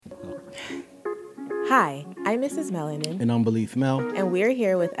Hi, I'm Mrs. Melanin. And I'm Belief Mel. And we're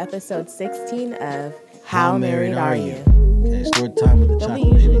here with episode 16 of How Married Are You? Okay, story time with the Don't we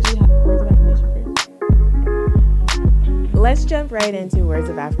chocolate usually babies. do words of affirmation first? Let's jump right into words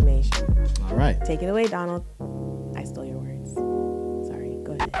of affirmation. All right. Take it away, Donald. I stole your words. Sorry,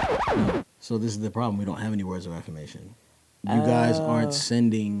 go ahead. So this is the problem. We don't have any words of affirmation. You guys aren't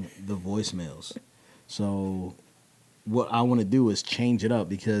sending the voicemails. So what I want to do is change it up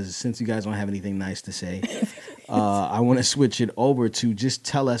because since you guys don't have anything nice to say, I want to switch it over to just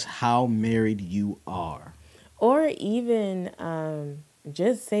tell us how married you are. Or even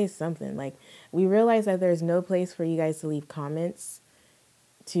just say something. Like, we realize that there's no place for you guys to leave comments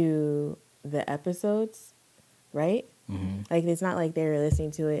to the episodes, right? Mm-hmm. Like, it's not like they're listening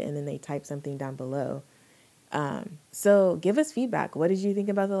to it and then they type something down below. So give us feedback. What did you think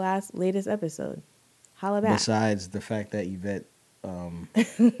about the latest episode? Holla back. Besides the fact that Yvette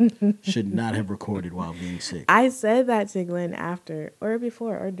should not have recorded while being sick. I said that to Glenn after or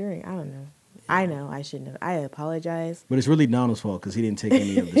before or during. I don't know. Yeah. I know. I shouldn't have. I apologize. But it's really Donald's fault because he didn't take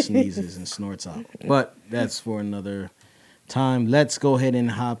any of the sneezes and snorts out. But that's for another time. Let's go ahead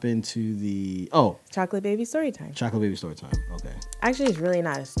and hop into the... Chocolate Baby Story Time. Chocolate Baby Story Time. Okay. Actually, it's really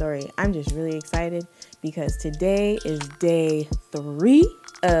not a story. I'm just really excited because today is day 3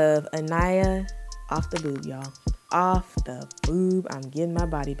 of Anaya off the boob, y'all. Off the boob. I'm getting my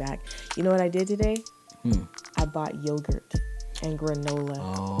body back. You know what I did today? I bought yogurt and granola.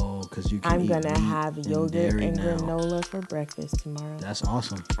 Oh, because you can I'm eat going to meat have yogurt and now. granola for breakfast tomorrow. That's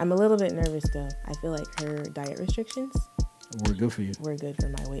awesome. I'm a little bit nervous, though. I feel like her diet restrictions We're good for you. were good for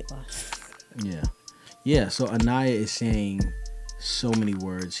my weight loss. Yeah. Yeah, so Anaya is saying so many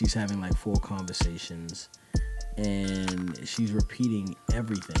words. She's having like 4 conversations. And she's repeating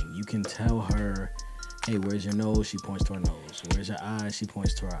everything. You can tell her, hey, where's your nose? She points to her nose. Where's your eyes? She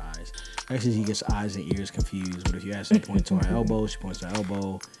points to her eyes. Actually, she gets eyes and ears confused. But if you ask her to point to her elbow, she points to her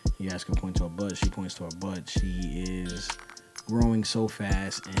elbow. You ask her to point to her butt, she points to her butt. She is growing so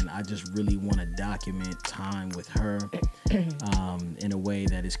fast, and I just really want to document time with her in a way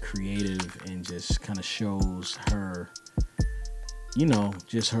that is creative and just kind of shows her,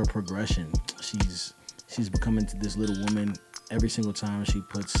 just her progression. She's becoming this little woman every single time she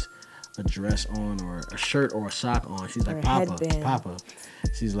puts a dress on or a shirt or a sock on. She's like, Papa.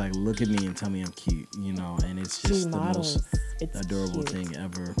 She's like, look at me and tell me I'm cute, and it's just the most adorable thing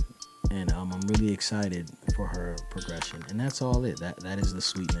ever. And I'm really excited for her progression. And that's all it. That is the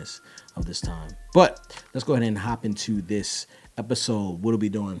sweetness of this time. But let's go ahead and hop into this episode. What are we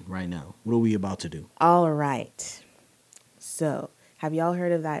doing right now? What are we about to do? All right. So, have y'all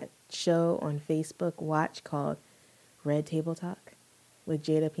heard of that show on Facebook Watch called Red Table Talk with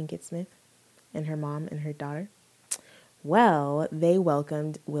Jada Pinkett Smith and her mom and her daughter? Well, they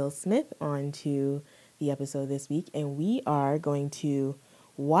welcomed Will Smith onto the episode this week, and we are going to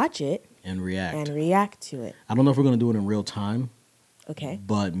watch it and react to it. I don't know if we're going to do it in real time. Okay.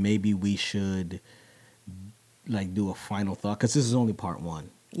 But maybe we should do a final thought because this is only part 1.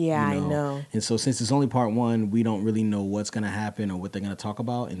 Yeah, I know. And so since it's only part 1, we don't really know what's going to happen or what they're going to talk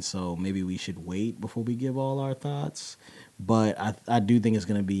about. And so maybe we should wait before we give all our thoughts. But I do think it's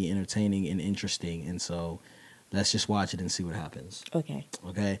going to be entertaining and interesting. And so let's just watch it and see what happens. Okay.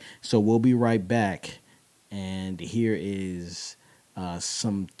 Okay. So we'll be right back. And here is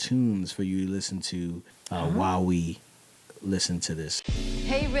some tunes for you to listen to while we listen to this.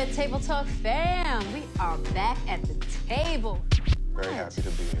 Hey, Red Table Talk fam. We are back at the table. Very happy to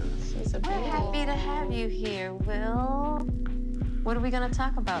be here. We're happy to have you here, Will. What are we going to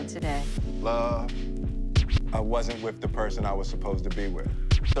talk about today? Love. I wasn't with the person I was supposed to be with.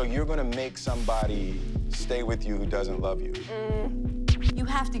 So you're going to make somebody stay with you who doesn't love you. You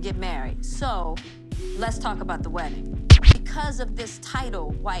have to get married. So let's talk about the wedding. Because of this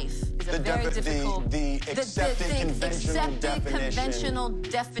title, wife is a very difficult... The accepted conventional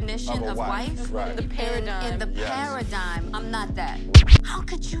definition of wife. Right. The paradigm. In the paradigm, I'm not that. How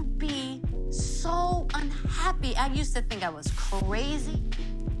could you be so unhappy? I used to think I was crazy.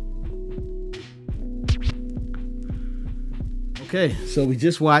 Okay, so we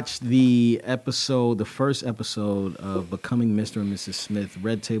just watched the first episode of Becoming Mr. and Mrs. Smith,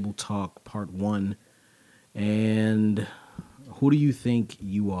 Red Table Talk, Part 1. And who do you think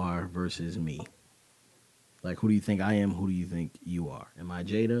you are versus me? Like, who do you think I am? Who do you think you are? Am I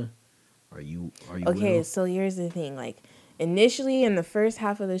Jada? Are you Okay, Will? so here's the thing. Like, initially in the first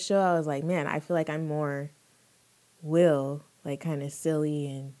half of the show, I was like, man, I feel like I'm more Will, like kind of silly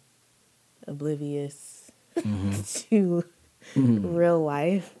and oblivious to real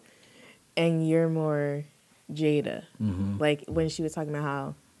life. And you're more Jada. Like, when she was talking about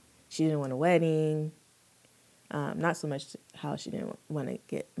how she didn't want a wedding, Not so much how she didn't want to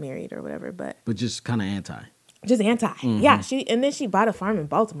get married or whatever, but just kind of anti. just anti. Yeah, and then she bought a farm in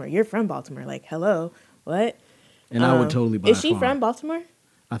Baltimore. You're from Baltimore. Like, hello, what? And I would totally buy Is a she farm. from Baltimore?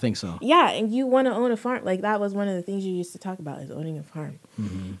 I think so. Yeah, and you want to own a farm. Like, that was one of the things you used to talk about, is owning a farm,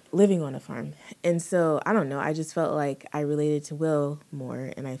 living on a farm. And so, I don't know, I just felt like I related to Will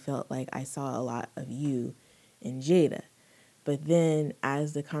more, and I felt like I saw a lot of you in Jada. But then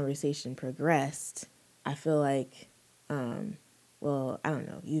as the conversation progressed, I feel like, well, I don't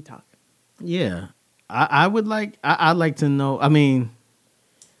know, you talk. Yeah. I'd like to know. I mean,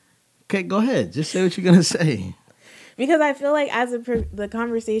 okay, go ahead. Just say what you're going to say. Because I feel like as the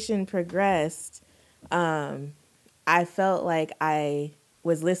conversation progressed, I felt like I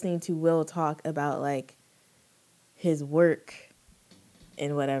was listening to Will talk about like his work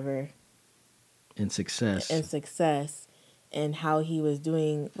and whatever. And success. And how he was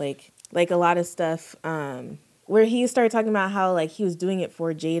doing like a lot of stuff where he started talking about how like he was doing it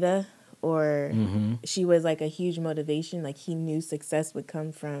for Jada, or she was like a huge motivation. Like he knew success would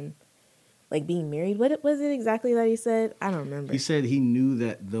come from like being married. What was it exactly that he said? I don't remember. He said he knew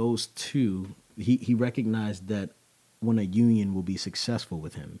that those two, he recognized that when a union will be successful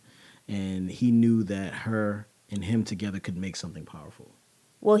with him. And he knew that her and him together could make something powerful.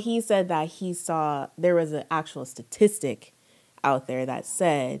 Well, he said that he saw there was an actual statistic out there that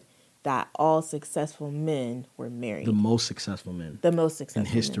said that all successful men were married. The most successful men. The most successful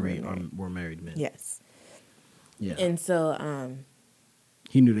in history men were married. were married men. Yes. Yeah. And so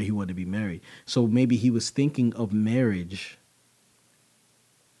he knew that he wanted to be married. So maybe he was thinking of marriage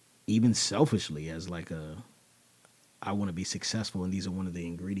even selfishly as like I want to be successful, and these are one of the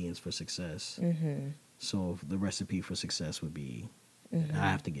ingredients for success. Mm-hmm. So the recipe for success would be I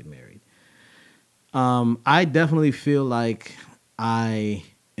have to get married. I definitely feel like I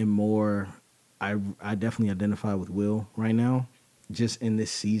am more. I definitely identify with Will right now, just in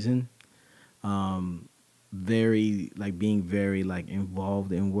this season. Very like being very like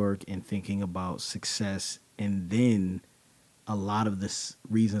involved in work and thinking about success, and then a lot of the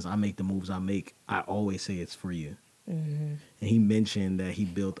reasons I make the moves I make, I always say it's for you. And he mentioned that he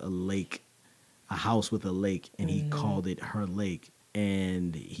built a house with a lake, and he called it her lake.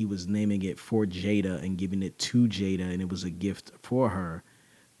 And he was naming it for Jada and giving it to Jada, and it was a gift for her.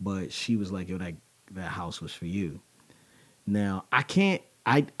 But she was like, "Yo, that house was for you." Now I can't.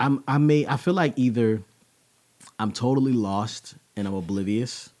 I feel like either I'm totally lost and I'm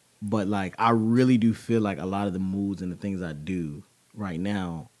oblivious, but like I really do feel like a lot of the moods and the things I do right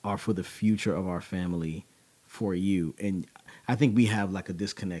now are for the future of our family, for you. And I think we have like a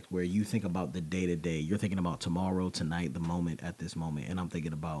disconnect where you think about the day to day. You're thinking about tomorrow, tonight, the moment, at this moment. And I'm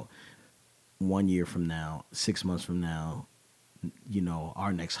thinking about 1 year from now, 6 months from now, you know,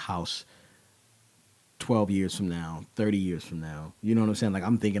 our next house, 12 years from now, 30 years from now. You know what I'm saying? Like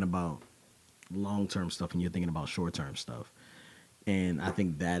I'm thinking about long-term stuff and you're thinking about short-term stuff. And I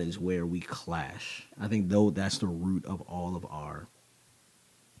think that is where we clash. I think though that's the root of all of our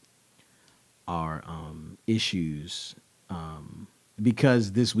issues.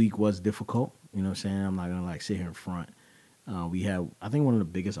 Because this week was difficult, you know what I'm saying? I'm not gonna like sit here in front. We had, I think, one of the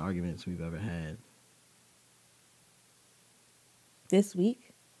biggest arguments we've ever had. this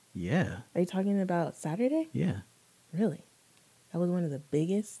week? Yeah. Are you talking about Saturday? Yeah. Really? That was one of the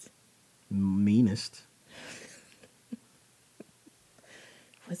biggest? Meanest.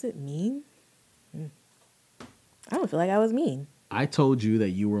 Was it mean? I don't feel like I was mean. I told you that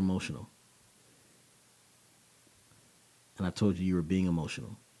you were emotional. And I told you were being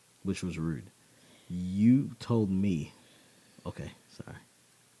emotional, which was rude. You told me, okay, sorry.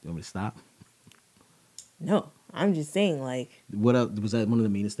 You want me to stop? No, I'm just saying, like, What else, was that one of the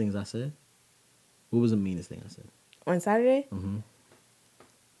meanest things I said? What was the meanest thing I said? on Saturday?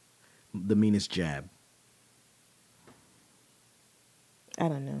 The meanest jab. I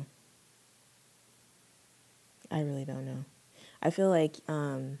don't know. I really don't know. I feel like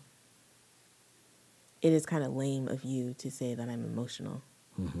it is kind of lame of you to say that I'm emotional.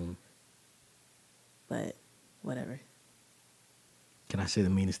 But whatever. Can I say the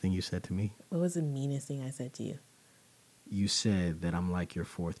meanest thing you said to me? What was the meanest thing I said to you? You said that I'm like your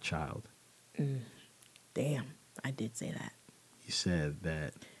fourth child. Damn, I did say that. You said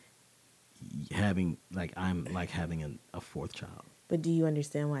that I'm like having a fourth child. But do you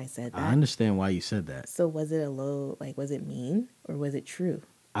understand why I said that? I understand why you said that. So was it was it mean or was it true?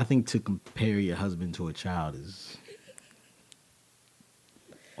 I think to compare your husband to a child is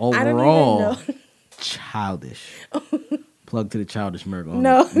I don't even overall know. childish. Plug to the childish merch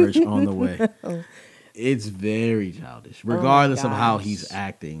No. merch on the way. It's very childish, my regardless of how he's gosh.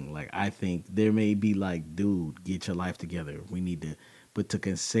 acting. Like, I think there may be like, dude, get your life together. We need to, but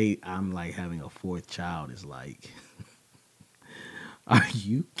to say I'm like having a fourth child is like, are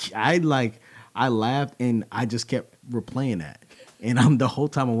you? I laughed and I just kept replaying that. And I'm the whole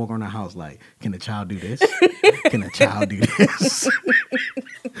time I walk around the house like, can a child do this? Can a child do this?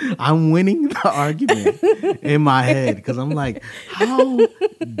 I'm winning the argument in my head because I'm like, how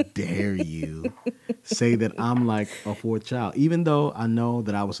dare you say that I'm like a fourth child? Even though I know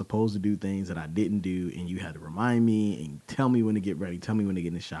that I was supposed to do things that I didn't do, and you had to remind me and tell me when to get ready, tell me when to get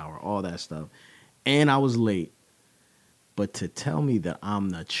in the shower, all that stuff. And I was late. But to tell me that I'm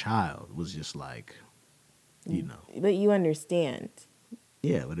the child was just like, you know. But you understand.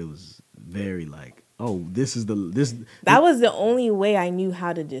 Yeah, but it was very like, oh, this. That was the only way I knew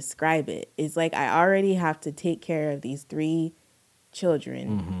how to describe it. It's like I already have to take care of these 3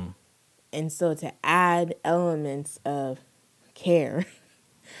 children. Mm-hmm. And so to add elements of care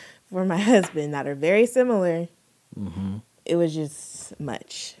for my husband that are very similar, Mm-hmm. it was just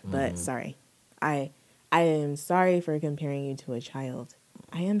much. But sorry. I am sorry for comparing you to a child.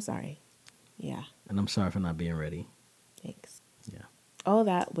 I am sorry. Yeah. And I'm sorry for not being ready. Thanks. Yeah. All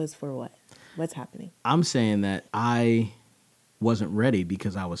that was for what? What's happening? I'm saying that I wasn't ready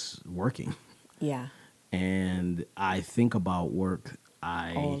because I was working. Yeah. And I think about work.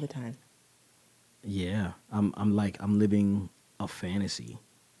 All the time. Yeah. I'm living a fantasy.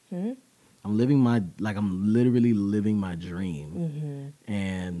 Hmm? I'm literally living my dream. Mm-hmm.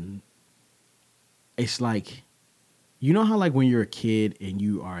 And it's like, you know how like when you're a kid and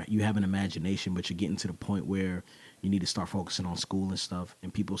you have an imagination, but you're getting to the point where you need to start focusing on school and stuff,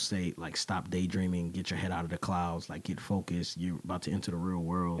 and people say like, stop daydreaming, get your head out of the clouds, like get focused, you're about to enter the real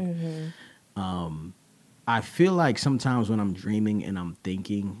world. I feel like sometimes when I'm dreaming and I'm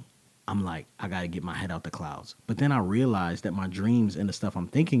thinking, I'm like, I gotta get my head out the clouds, but then I realize that my dreams and the stuff I'm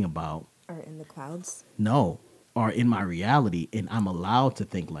thinking about Are in the clouds. are in my reality, and I'm allowed to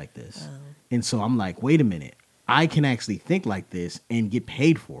think like this. Oh. And so I'm like, wait a minute, I can actually think like this and get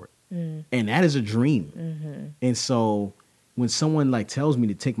paid for it. And that is a dream. And so when someone like tells me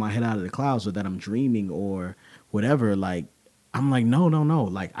to take my head out of the clouds or that I'm dreaming or whatever, like, I'm like, no.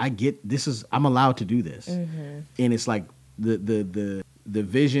 Like, I get, I'm allowed to do this. And it's like the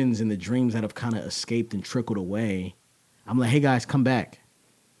visions and the dreams that have kind of escaped and trickled away. I'm like, hey guys, come back.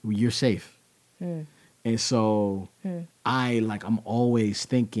 You're safe. And so I'm always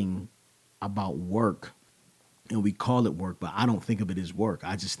thinking about work, and we call it work, but I don't think of it as work.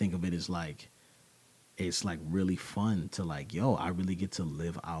 I just think of it as like, it's like really fun to like, yo, I really get to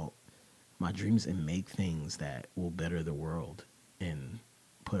live out my dreams and make things that will better the world and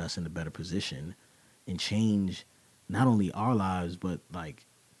put us in a better position and change not only our lives, but like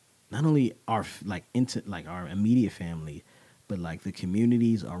not only our our immediate family, but like the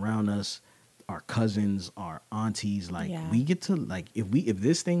communities around us, our cousins, our aunties. Like, Yeah. we get to like, if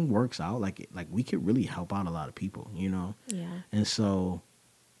this thing works out, like we could really help out a lot of people, you know? Yeah. And so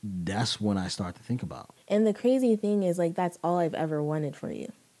that's when I start to think about. And the crazy thing is, like, that's all I've ever wanted for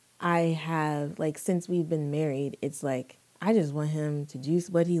you. I have, like, since we've been married, it's like, I just want him to do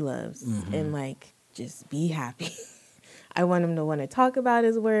what he loves and, like, just be happy. I want him to want to talk about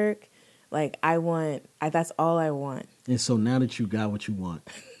his work. Like, that's all I want. And so now that you got what you want,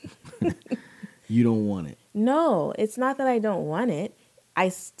 you don't want it. No, it's not that I don't want it. I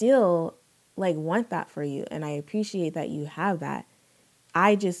still, like, want that for you. And I appreciate that you have that.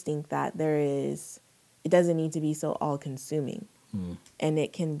 I just think that it doesn't need to be so all-consuming. And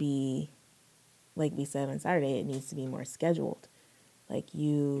it can be, like we said on Saturday, it needs to be more scheduled. Like,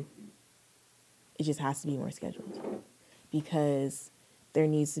 it just has to be more scheduled. Because there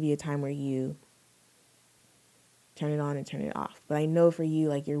needs to be a time where you turn it on and turn it off. But I know for you,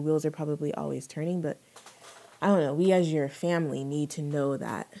 like, your wheels are probably always turning, but I don't know. We as your family need to know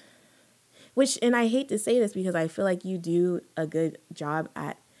that. And I hate to say this because I feel like you do a good job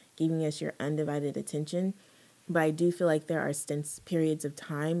at giving us your undivided attention, but I do feel like there are periods of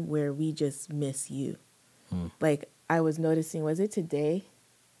time where we just miss you. Like, I was noticing, was it today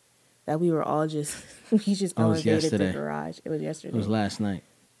that we were all just, we just all invaded the garage? It was yesterday. It was last night.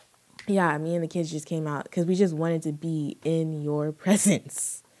 Yeah, me and the kids just came out because we just wanted to be in your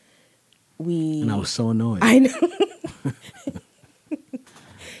presence. And I was so annoyed. I know.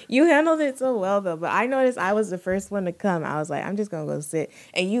 You handled it so well, though. But I noticed I was the first one to come. I was like, I'm just going to go sit.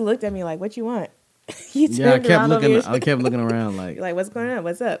 And you looked at me like, what you want? You Yeah, I turned around over your kept looking around like, You're like, what's going on?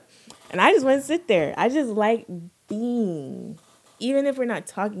 What's up? And I just want to sit there. I just like being. Even if we're not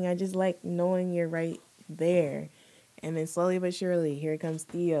talking, I just like knowing you're right there. And then slowly but surely, here comes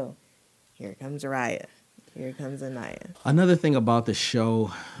Theo. Here comes Raya. Here comes Anaya. Another thing about the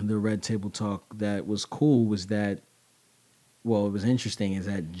show, the Red Table Talk, that was cool was that, well, it was interesting, is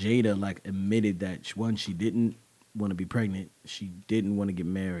that Jada like admitted that she didn't want to be pregnant, she didn't want to get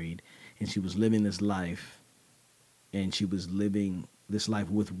married, and she was living this life, and she was living this life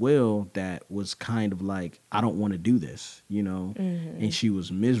with Will that was kind of like, I don't want to do this, you know, and she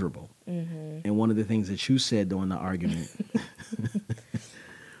was miserable. And one of the things that you said during the argument,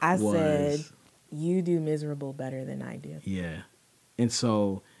 I was, said, you do miserable better than I do. yeah, and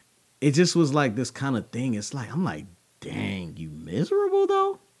so it just was like this kind of thing. It's like, I'm like, dang, you miserable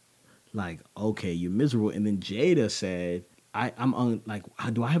though? Like, okay, you're miserable. And then Jada said, like,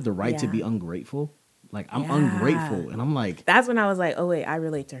 do I have the right to be Yeah. ungrateful? Like, I'm Yeah. ungrateful. And I'm like, That's when I was like, oh, wait, I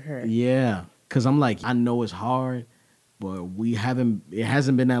relate to her. yeah. Because I'm like, I know it's hard, but it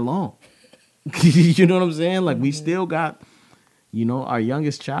hasn't been that long. You know what I'm saying? Like, we still got, you know, our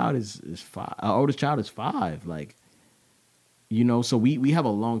youngest child is 5. Our oldest child is 5. Like, you know, so we have a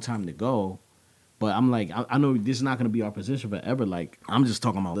long time to go. But I'm like, I know this is not going to be our position forever. Like, I'm just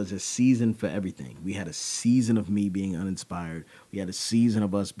talking about there's a season for everything. We had a season of me being uninspired. We had a season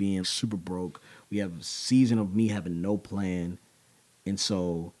of us being super broke. We have a season of me having no plan. And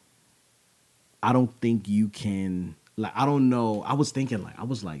so I don't think you can, like, I don't know. I was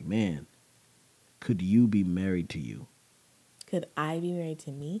like, man, could you be married to you? Could I be married to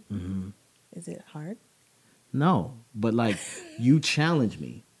me? Mm-hmm. Is it hard? No, but like, you challenge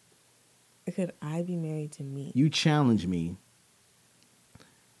me. Could I be married to me? You challenge me,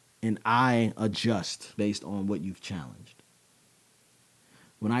 and I adjust based on what you've challenged.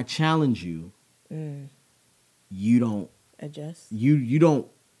 When I challenge you, you don't Adjust?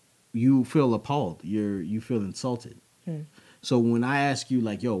 you feel appalled. You feel insulted. So when I ask you,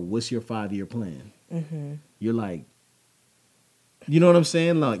 like, yo, what's your 5-year plan? You're like, you know what I'm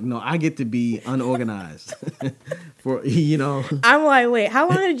saying? Like, no, I get to be unorganized for, you know. I'm like, wait, how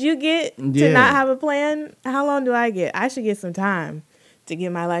long did you get to Yeah. not have a plan? How long do I get? I should get some time to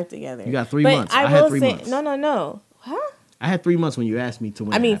get my life together. You got 3 But months. I had will 3 say, months. no. Huh? I had 3 months when you asked me to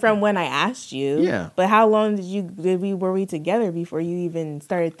when I it mean, happened. from when I asked you. Yeah. But how long were we together before you even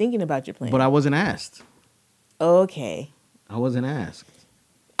started thinking about your plan? But I wasn't asked. Okay. I wasn't asked.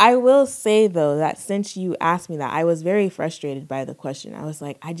 I will say, though, that since you asked me that, I was very frustrated by the question. I was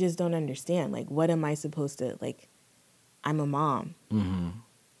like, I just don't understand. Like, what am I supposed to, like, I'm a mom. Mm-hmm.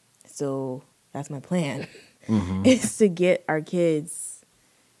 So that's my plan, Mm-hmm. is to get our kids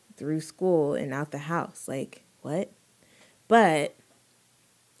through school and out the house. Like, what? But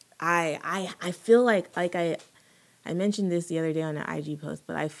I feel like I mentioned this the other day on an IG post,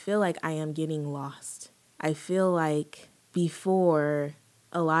 but I feel like I am getting lost. I feel like before,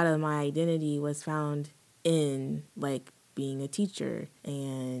 a lot of my identity was found in, like, being a teacher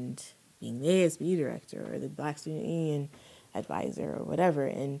and being the ASB director or the Black Student Union advisor or whatever.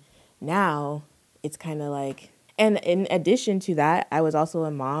 And now it's kind of like, and in addition to that, I was also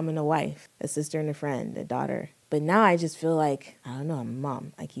a mom and a wife, a sister and a friend, a daughter. But now I just feel like, I don't know, I'm a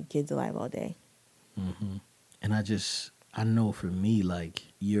mom. I keep kids alive all day. Mm-hmm. And I know for me, like,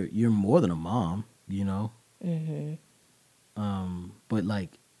 you're more than a mom, you know? Mm-hmm. But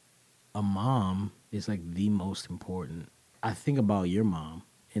like, a mom is like the most important. I think about your mom.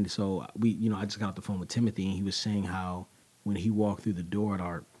 And so I just got off the phone with Timothy, and he was saying how when he walked through the door at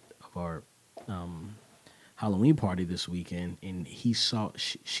our Halloween party this weekend, and she saw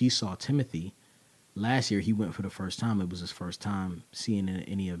Timothy. Last year he went for the first time. It was his first time seeing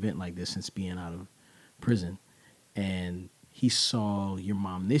any event like this since being out of prison. And he saw your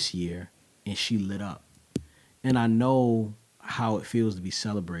mom this year, and she lit up. And I know how it feels to be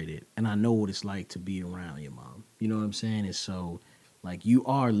celebrated, and I know what it's like to be around your mom. You know what I'm saying? And so, like, you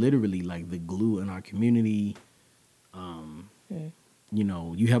are literally like the glue in our community. You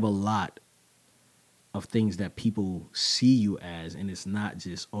know, you have a lot of things that people see you as, and it's not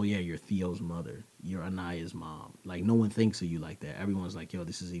just, oh yeah, you're Theo's mother, you're Anaya's mom. Like, no one thinks of you like that. Everyone's like, yo,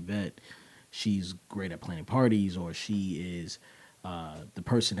 this is Yvette. She's great at planning parties, or she is the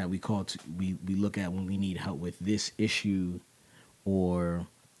person that we look at when we need help with this issue, or,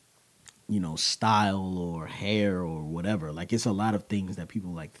 you know, style or hair or whatever. Like, it's a lot of things that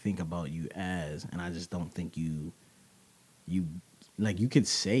people like think about you as, and I just don't think you like, you could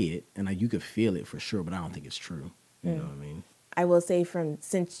say it and like you could feel it for sure, but I don't think it's true. You know what I mean? I will say,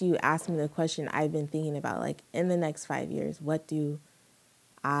 since you asked me the question, I've been thinking about, like, in the next 5 years, what do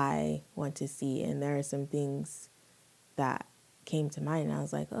I want to see? And there are some things that came to mind, and I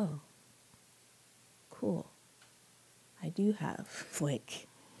was like, oh, cool. I do have, like,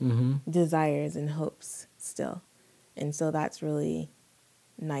 desires and hopes still. And so that's really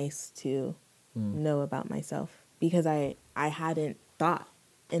nice to know about myself, because I hadn't thought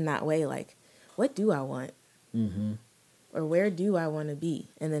in that way, like, what do I want? Mm-hmm. Or where do I want to be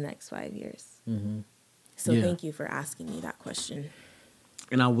in the next 5 years? Mm-hmm. So Yeah. thank you for asking me that question.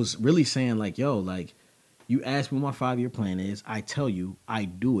 And I was really saying, like, yo, like, you ask me what my 5-year plan is, I tell you, I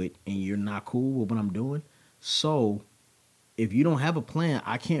do it, and you're not cool with what I'm doing. So if you don't have a plan,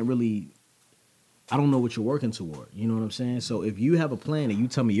 I don't know what you're working toward. You know what I'm saying? So if you have a plan and you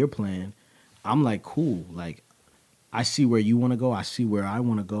tell me your plan, I'm like, cool. Like, I see where you want to go. I see where I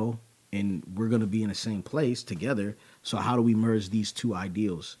want to go. And we're going to be in the same place together. So how do we merge these two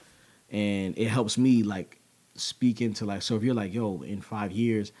ideals? And it helps me, like, speak into, like, so if you're like, yo, in 5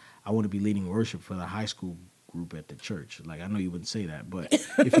 years, I want to be leading worship for the high school group at the church. Like, I know you wouldn't say that, but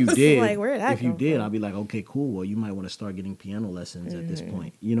if you did, Like, where did that if you come did, from? I'll be like, okay, cool. Well, you might want to start getting piano lessons at this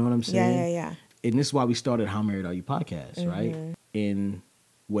point. You know what I'm saying? Yeah. And this is why we started How Married Are You podcast, right? In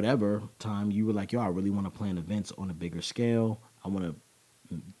whatever time you were like, yo, I really want to plan events on a bigger scale. I want to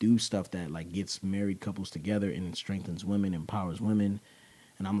do stuff that, like, gets married couples together and it strengthens women, empowers women.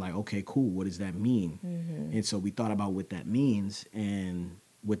 And I'm like, okay, cool. What does that mean? And so we thought about what that means. And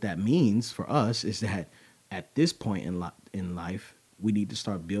what that means for us is that at this point in life, we need to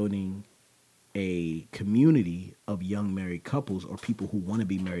start building a community of young married couples or people who want to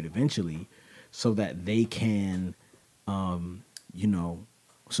be married eventually, so that they can,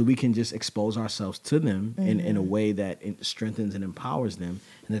 so we can just expose ourselves to them in a way that it strengthens and empowers them,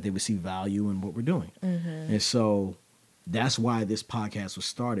 and that they would see value in what we're doing. And so that's why this podcast was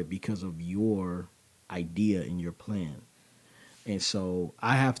started, because of your idea and your plan. And so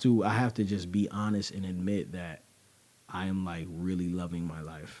I have to just be honest and admit that I am, like, really loving my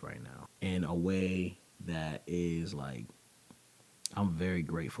life right now in a way that is, like, I'm very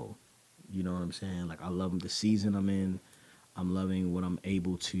grateful. You know what I'm saying? Like, I love the season I'm in. I'm loving what I'm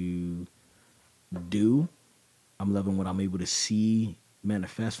able to do. I'm loving what I'm able to see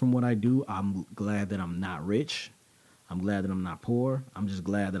manifest from what I do. I'm glad that I'm not rich. I'm glad that I'm not poor. I'm just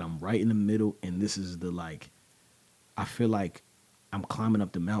glad that I'm right in the middle. And this is the, like, I feel like I'm climbing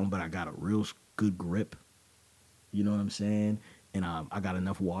up the mountain, but I got a real good grip. You know what I'm saying? And I got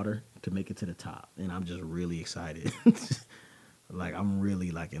enough water to make it to the top. And I'm just really excited. Like, I'm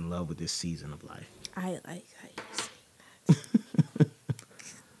really, like, in love with this season of life. I like how you're saying that.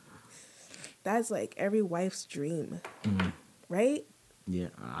 That's like every wife's dream, right? Yeah,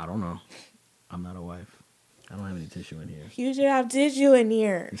 I don't know. I'm not a wife. I don't have any tissue in here. You should have tissue in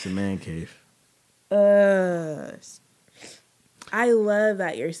here. It's a man cave. I love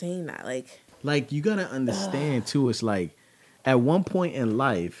that you're saying that. Like, you gotta understand too. It's like, at one point in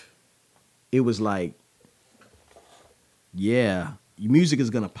life, it was like, yeah, your music is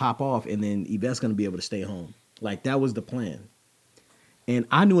gonna pop off, and then Yvette's gonna be able to stay home. Like, that was the plan. And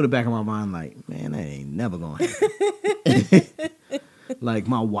I knew in the back of my mind, like, man, that ain't never gonna happen. Like,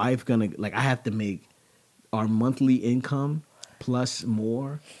 my wife I have to make our monthly income plus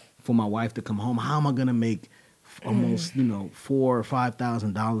more for my wife to come home. How am I gonna make almost, $4,000 or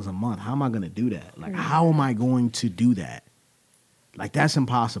 $5,000 a month? How am I gonna do that? Like, how am I going to do that? Like, that's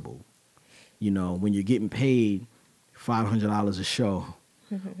impossible. When you're getting paid $500 a show,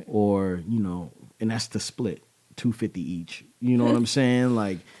 or and that's the split, $250 each. You know what I'm saying?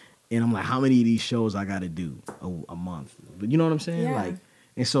 Like, and I'm like, how many of these shows I got to do a month? But you know what I'm saying? Yeah. Like,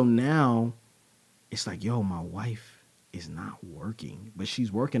 and so now it's like, yo, my wife is not working, but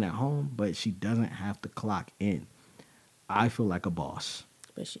she's working at home, but she doesn't have to clock in. I feel like a boss.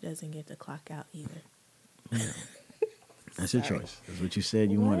 but she doesn't get to clock out either. Yeah. That's your Sorry. choice. That's what you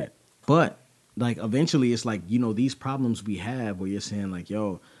said you wanted. But, like, eventually it's like, these problems we have where you're saying, like,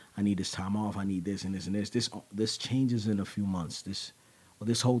 yo, I need this time off, I need this and this and this. This changes in a few months.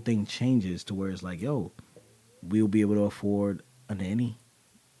 This whole thing changes to where it's like, yo, we'll be able to afford a nanny.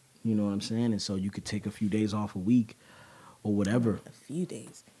 You know what I'm saying? And so you could take a few days off a week or whatever. A few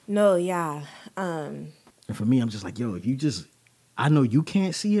days. No, yeah. And for me, I'm just like, yo, I know you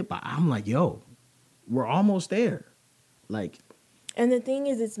can't see it, but I'm like, yo, we're almost there. Like, And the thing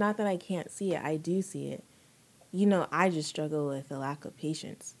is, it's not that I can't see it. I do see it. I just struggle with a lack of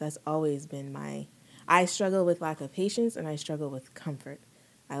patience. That's always been I struggle with lack of patience, and I struggle with comfort.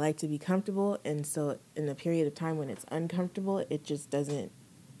 I like to be comfortable, and so in a period of time when it's uncomfortable, it just doesn't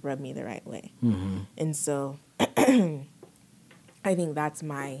rub me the right way. mm-hmm. And so I think that's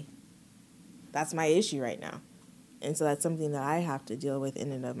my issue right now. And so that's something that I have to deal with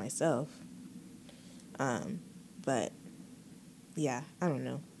in and of myself. But yeah, I don't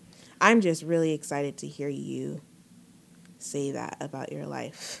know. I'm just really excited to hear you say that about your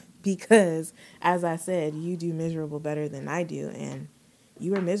life, because as I said, you do miserable better than I do, and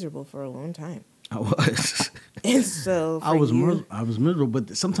you were miserable for a long time. I was. And so I was miserable,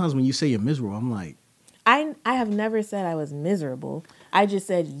 but sometimes when you say you're miserable, I'm like, I have never said I was miserable. I just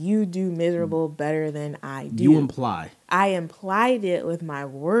said you do miserable better than I do. you imply. I implied it with my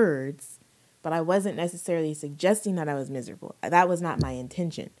words, but I wasn't necessarily suggesting that I was miserable. That was not my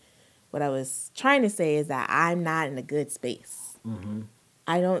intention. What I was trying to say is that I'm not in a good space. Mm-hmm.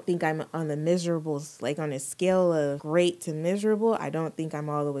 I don't think I'm on the miserable, like on a scale of great to miserable. I don't think I'm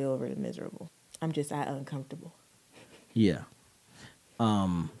all the way over to miserable. I'm just at uncomfortable. Yeah.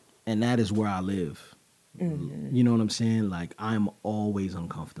 And that is where I live. Mm-hmm. You know what I'm saying? Like, I'm always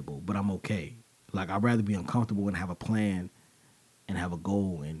uncomfortable, but I'm okay. Like, I'd rather be uncomfortable and have a plan and have a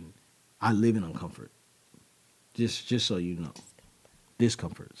goal, and I live in uncomfort. Just so you know.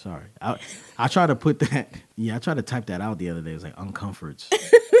 Discomfort, sorry. I tried to put that, I tried to type that out the other day. It was like, uncomforts.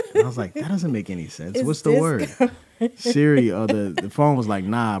 And I was like, that doesn't make any sense. It's What's the word? Siri, the phone was like,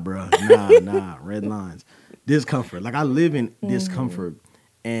 nah, bro. Nah, red lines. Discomfort. Like, I live in discomfort,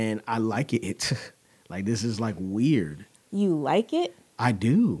 and I like it. Like, this is like weird. You like it? I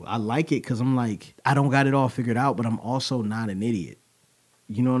do. I like it because I'm like, I don't got it all figured out, but I'm also not an idiot.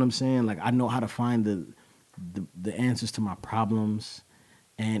 You know what I'm saying? Like, I know how to find the answers to my problems,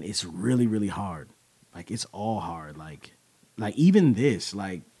 and it's really, really hard. Like, it's all hard. Like even this,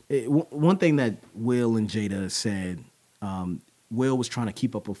 like, one thing that Will and Jada said, Will was trying to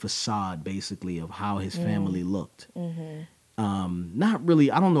keep up a facade, basically, of how his family looked. Mm-hmm. Not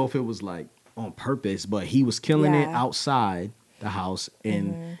really, I don't know if it was like on purpose, but he was killing it outside the house,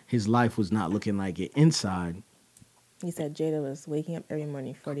 and his life was not looking like it inside. He said Jada was waking up every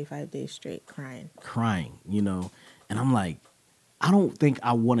morning 45 days straight crying, you know. And I'm like, I don't think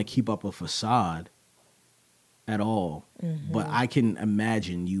I want to keep up a facade at all. Mm-hmm. But I can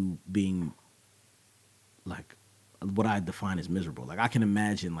imagine you being like what I define as miserable. Like, I can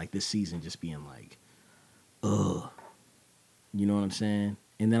imagine like this season just being like, ugh. You know what I'm saying?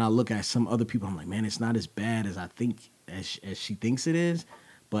 And then I look at some other people, I'm like, man, it's not as bad as I think, as she thinks it is.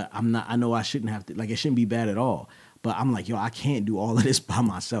 But I'm not, I know I shouldn't have to, like, it shouldn't be bad at all. But I'm like, yo, I can't do all of this by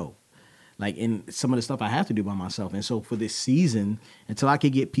myself. Like, and some of the stuff I have to do by myself. And so for this season, until I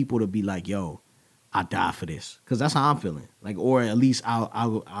could get people to be like, yo, I die for this. Because that's how I'm feeling. Like, or at least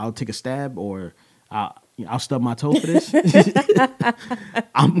I'll take a stab, or I'll stub my toe for this.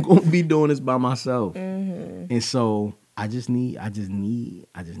 I'm going to be doing this by myself. Mm-hmm. And so I just need a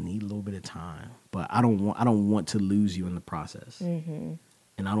little bit of time. But I don't want to lose you in the process. Mm-hmm.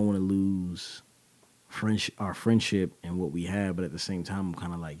 And I don't want to lose our friendship and what we have, but at the same time, I'm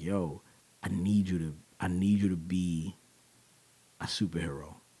kind of like, yo, I need you to be a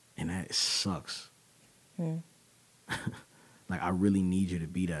superhero, and that sucks. Like, I really need you to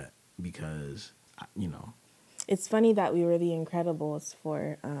be that, because, you know. It's funny that we were the Incredibles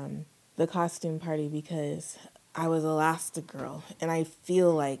for the costume party, because I was Elastigirl, and I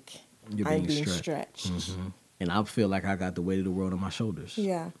feel like I'm being stretched. Mm-hmm. And I feel like I got the weight of the world on my shoulders.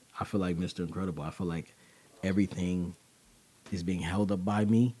 Yeah. I feel like Mr. Incredible. I feel like everything is being held up by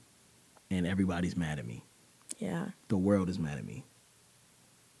me, and everybody's mad at me. Yeah. The world is mad at me.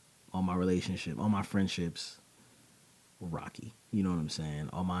 All my relationship, all my friendships were rocky. You know what I'm saying?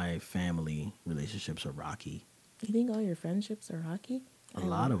 All my family relationships are rocky. You think all your friendships are rocky? A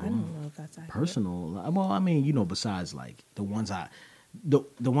lot of them. I don't know if that's accurate. Personal. Well, I mean, you know, besides like the ones I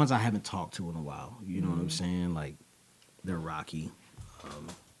haven't talked to in a while. You know what I'm saying? Like, they're rocky.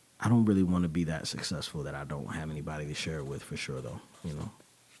 I don't really want to be that successful that I don't have anybody to share it with, for sure, though. You know.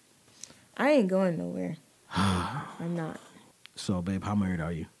 I ain't going nowhere. I'm not. So, babe, how married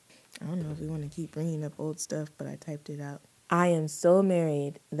are you? I don't know if we want to keep bringing up old stuff, but I typed it out. I am so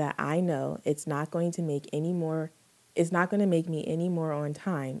married that I know it's not going to make me any more on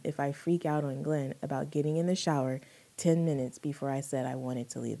time if I freak out on Glenn about getting in the shower 10 minutes before I said I wanted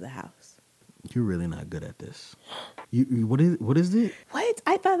to leave the house. You're really not good at this. What is it? What?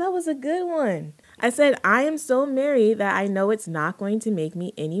 I thought that was a good one. I said, I am so married that I know it's not going to make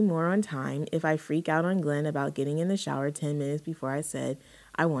me any more on time if I freak out on Glenn about getting in the shower 10 minutes before I said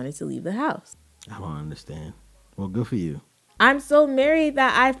I wanted to leave the house. I don't understand. Well, good for you. I'm so married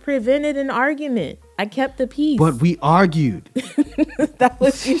that I've prevented an argument. I kept the peace. But we argued. That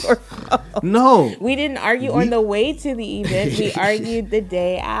was your fault. No. We didn't argue on the way to the event. We argued the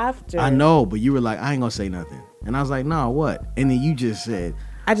day after. I know, but you were like, I ain't going to say nothing. And I was like, no, what? And then you just said,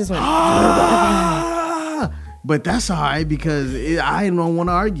 I just went, but that's all right, because I don't want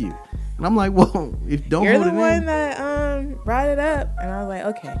to argue. And I'm like, well, if don't You're hold the it one in. that brought it up. And I was like,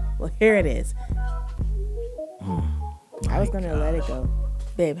 okay, well, here it is. I was going to let it go.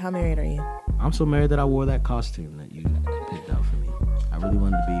 Babe, how married are you? I'm so married that I wore that costume that you picked out for me. I really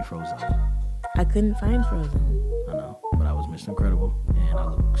wanted to be Frozone. I couldn't find Frozone. I know, but I was Mr. Incredible, and I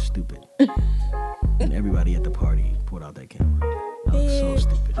looked stupid. And everybody at the party pulled out that camera. I looked so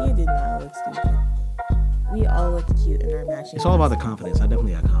stupid. You did not look stupid. We all looked cute in our matching. It's all about the confidence. I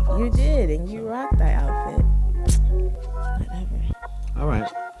definitely had confidence. You did, and you rocked that outfit. Whatever. All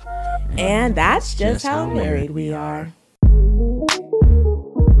right. And that's just how married we are.